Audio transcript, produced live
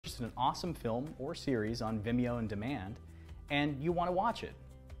purchased an awesome film or series on Vimeo on demand and you want to watch it.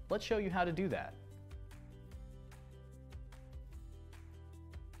 Let's show you how to do that.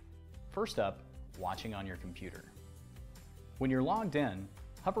 First up, watching on your computer. When you're logged in,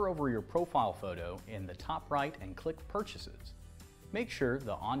 hover over your profile photo in the top right and click Purchases. Make sure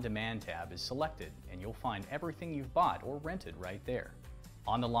the On Demand tab is selected and you'll find everything you've bought or rented right there.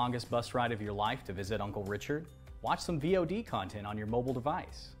 On the longest bus ride of your life to visit Uncle Richard? Watch some VOD content on your mobile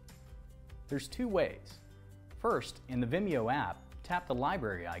device. There's two ways. First, in the Vimeo app, tap the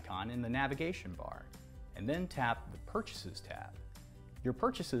library icon in the navigation bar, and then tap the Purchases tab. Your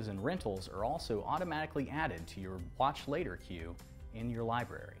purchases and rentals are also automatically added to your Watch Later queue in your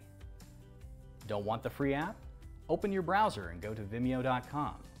library. Don't want the free app? Open your browser and go to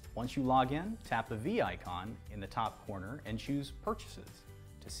Vimeo.com. Once you log in, tap the V icon in the top corner and choose Purchases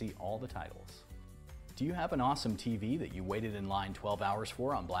to see all the titles. Do you have an awesome TV that you waited in line 12 hours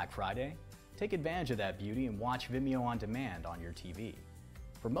for on Black Friday? Take advantage of that beauty and watch Vimeo on demand on your TV.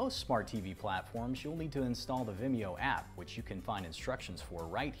 For most smart TV platforms, you'll need to install the Vimeo app, which you can find instructions for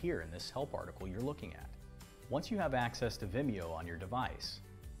right here in this help article you're looking at. Once you have access to Vimeo on your device,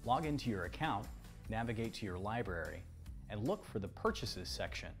 log into your account, navigate to your library, and look for the Purchases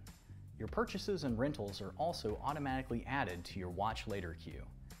section. Your purchases and rentals are also automatically added to your Watch Later queue.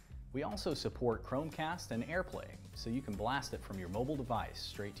 We also support Chromecast and AirPlay, so you can blast it from your mobile device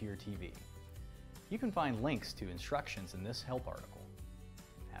straight to your TV. You can find links to instructions in this help article.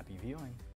 Happy viewing!